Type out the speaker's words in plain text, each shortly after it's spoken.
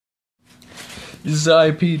This is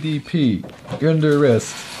I.P.D. You're under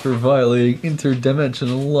arrest for violating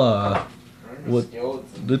interdimensional law. What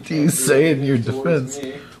do you say in your defense?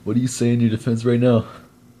 What do you say in your defense right now?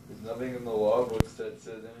 There's nothing in the law books that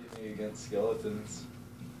says anything against skeletons.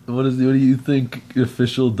 What do you think,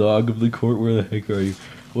 official dog of the court? Where the heck are you?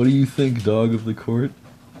 What do you think, dog of the court?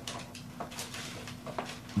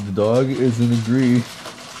 The dog isn't agree.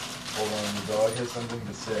 Hold on, the dog has something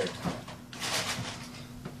to say.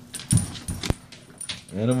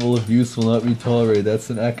 Animal abuse will not be tolerated. That's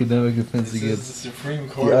an academic offense This against is the Supreme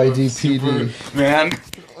Court the I.D.P.D. Man,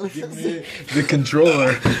 give me the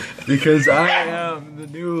controller because I am the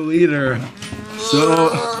new leader. So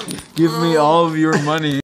give me all of your money.